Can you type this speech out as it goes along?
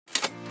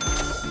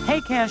Hey,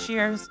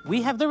 cashiers!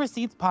 We Have the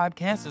Receipts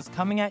podcast is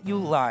coming at you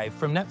live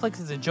from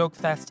Netflix's A Joke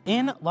Fest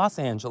in Los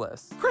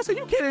Angeles. Chris, are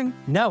you kidding?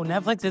 No,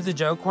 Netflix is a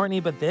joke, Courtney,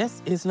 but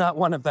this is not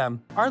one of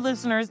them. Our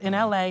listeners in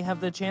LA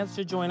have the chance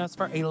to join us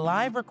for a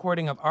live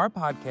recording of our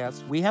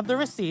podcast, We Have the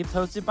Receipts,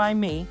 hosted by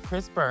me,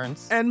 Chris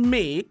Burns. And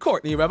me,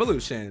 Courtney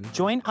Revolution.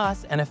 Join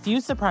us and a few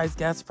surprise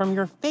guests from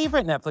your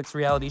favorite Netflix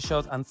reality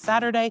shows on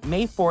Saturday,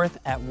 May 4th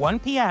at 1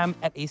 p.m.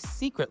 at a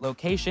secret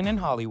location in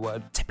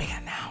Hollywood. To be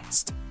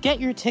announced. Get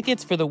your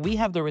tickets for the We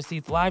Have the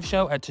Receipts live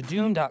show at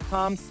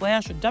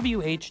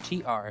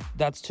tudum.com/WHTR.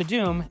 That's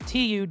Tudum,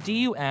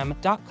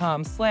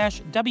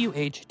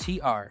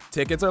 TUDUM.com/WHTR.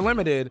 Tickets are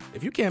limited.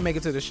 If you can't make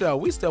it to the show,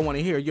 we still want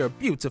to hear your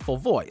beautiful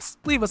voice.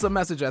 Leave us a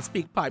message at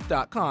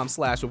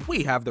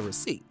speakpipe.com/We Have the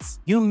Receipts.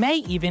 You may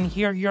even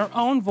hear your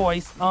own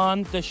voice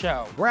on the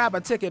show. Grab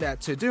a ticket at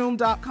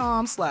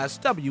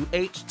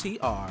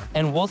tudum.com/WHTR.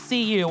 And we'll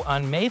see you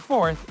on May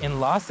 4th in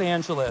Los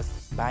Angeles.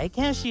 Bye,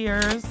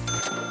 cashiers.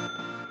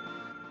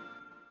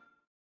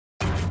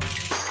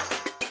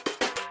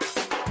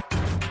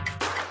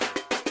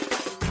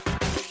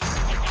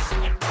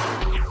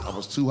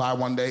 Too high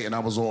one day and I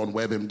was on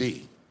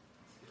WebMD,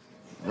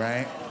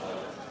 right?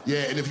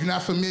 Yeah, and if you're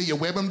not familiar,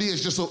 WebMD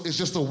is just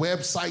a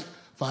website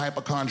for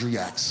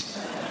hypochondriacs.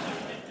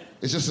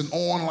 It's just an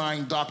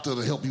online doctor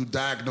to help you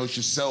diagnose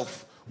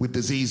yourself with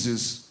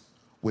diseases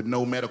with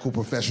no medical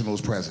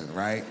professionals present,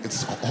 right?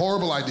 It's a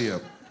horrible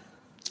idea.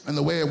 And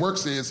the way it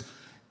works is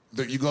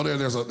that you go there,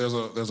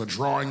 there's a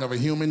drawing of a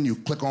human, you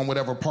click on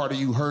whatever part of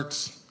you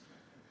hurts.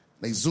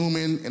 They zoom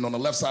in, and on the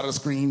left side of the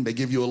screen, they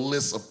give you a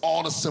list of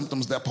all the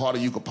symptoms that part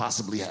of you could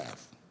possibly have.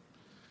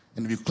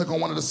 And if you click on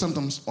one of the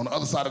symptoms, on the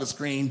other side of the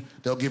screen,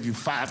 they'll give you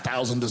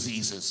 5,000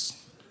 diseases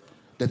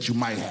that you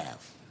might have.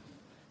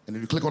 And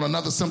if you click on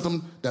another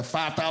symptom, that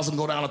 5,000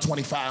 go down to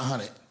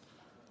 2,500.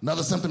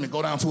 Another symptom, it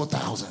go down to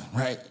 1,000,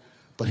 right?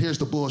 But here's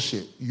the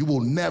bullshit. You will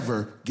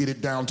never get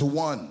it down to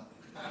one.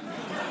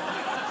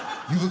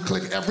 You can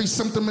click every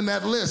symptom in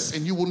that list,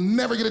 and you will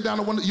never get it down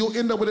to one. You'll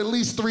end up with at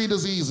least 3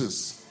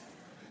 diseases.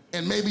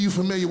 And maybe you're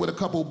familiar with a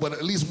couple, but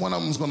at least one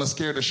of them's gonna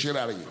scare the shit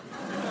out of you.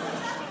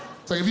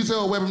 It's like if you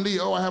tell WebMD,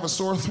 oh, I have a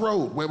sore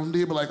throat, WebMD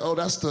will be like, oh,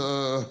 that's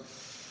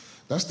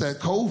that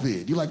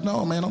COVID. You're like,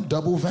 no, man, I'm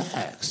double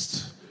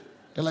vaxxed.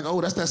 They're like,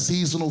 oh, that's that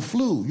seasonal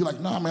flu. You're like,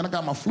 no, man, I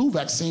got my flu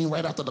vaccine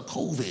right after the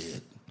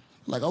COVID.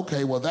 Like,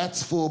 okay, well,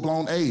 that's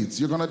full-blown AIDS.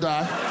 You're gonna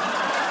die.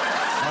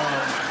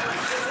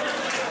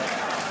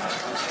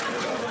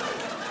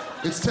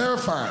 It's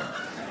terrifying.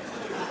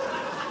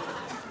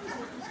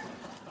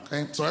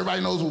 Okay? So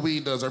everybody knows what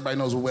weed does. Everybody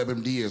knows what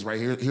WebMD is, right?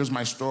 Here's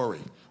my story.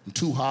 I'm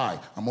too high.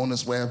 I'm on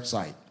this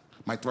website.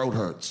 My throat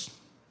hurts.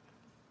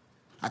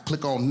 I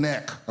click on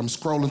neck. I'm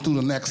scrolling through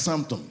the neck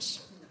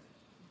symptoms.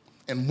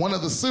 And one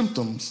of the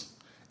symptoms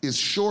is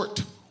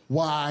short,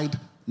 wide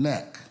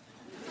neck.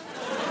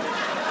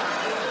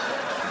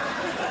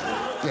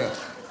 Yeah.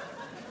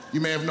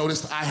 You may have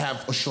noticed I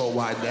have a short,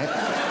 wide neck.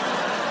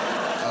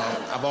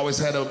 I've always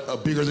had a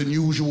bigger than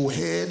usual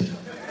head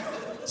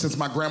since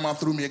my grandma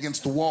threw me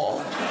against the wall.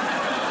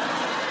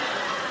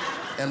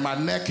 And my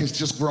neck has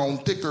just grown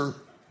thicker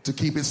to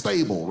keep it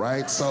stable,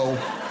 right? So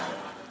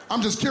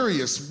I'm just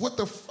curious, what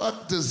the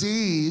fuck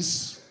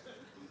disease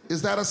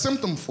is that a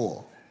symptom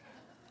for?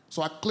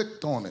 So I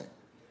clicked on it.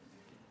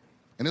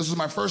 And this was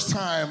my first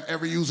time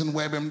ever using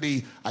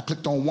WebMD. I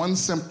clicked on one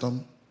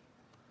symptom.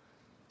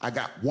 I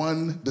got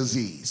one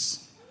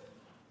disease.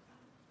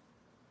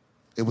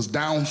 It was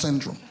Down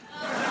syndrome.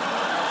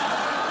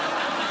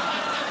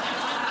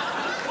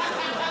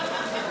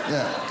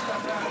 Yeah.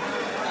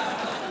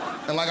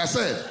 And like I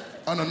said,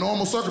 under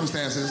normal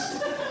circumstances,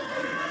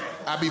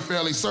 I'd be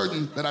fairly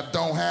certain that I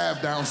don't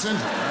have Down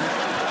syndrome, right?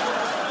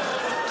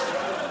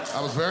 I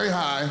was very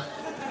high.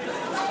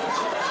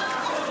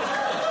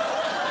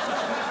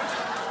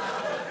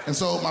 And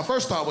so my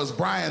first thought was,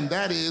 Brian,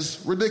 that is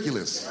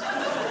ridiculous.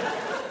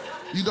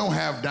 You don't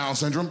have Down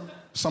syndrome.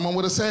 Someone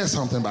would have said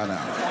something by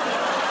now.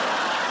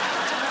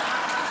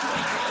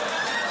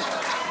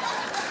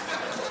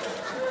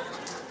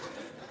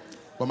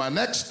 But my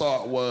next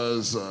thought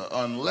was,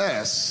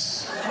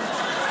 unless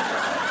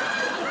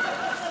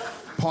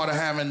part of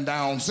having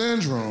Down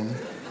syndrome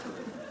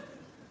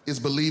is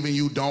believing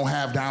you don't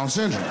have Down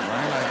syndrome,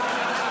 right?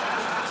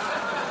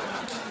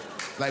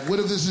 Like what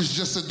if this is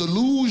just a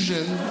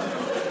delusion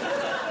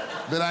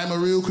that I'm a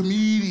real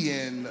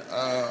comedian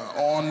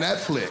on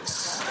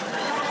Netflix?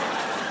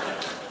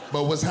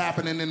 But what's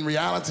happening in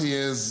reality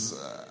is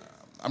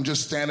I'm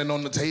just standing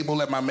on the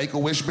table at my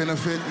Make-A-Wish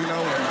benefit, you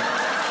know?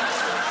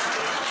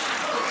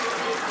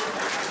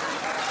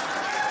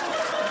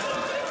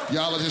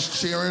 Y'all are just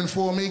cheering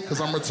for me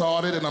because I'm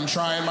retarded and I'm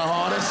trying my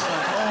hardest.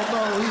 Like, oh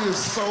no, he is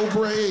so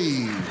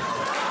brave.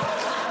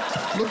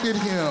 Look at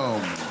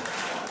him,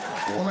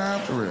 going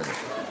after it.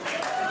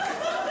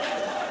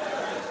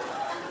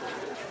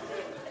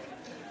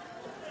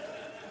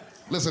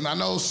 Listen, I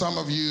know some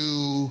of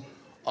you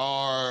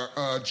are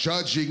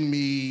judging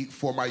me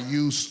for my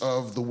use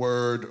of the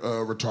word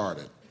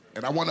retarded.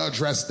 And I want to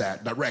address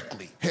that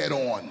directly, head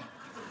on.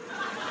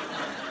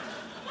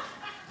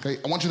 Okay,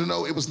 I want you to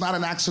know it was not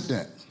an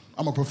accident.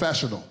 I'm a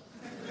professional.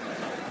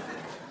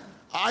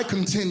 I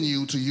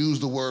continue to use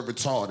the word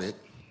retarded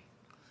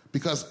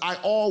because I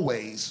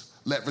always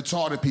let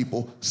retarded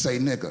people say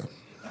nigga.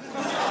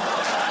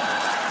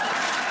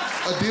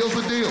 A deal's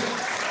a deal.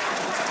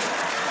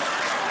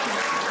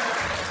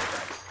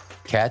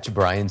 Catch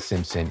Brian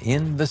Simpson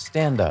in The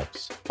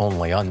Stand-Ups,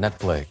 only on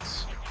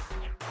Netflix.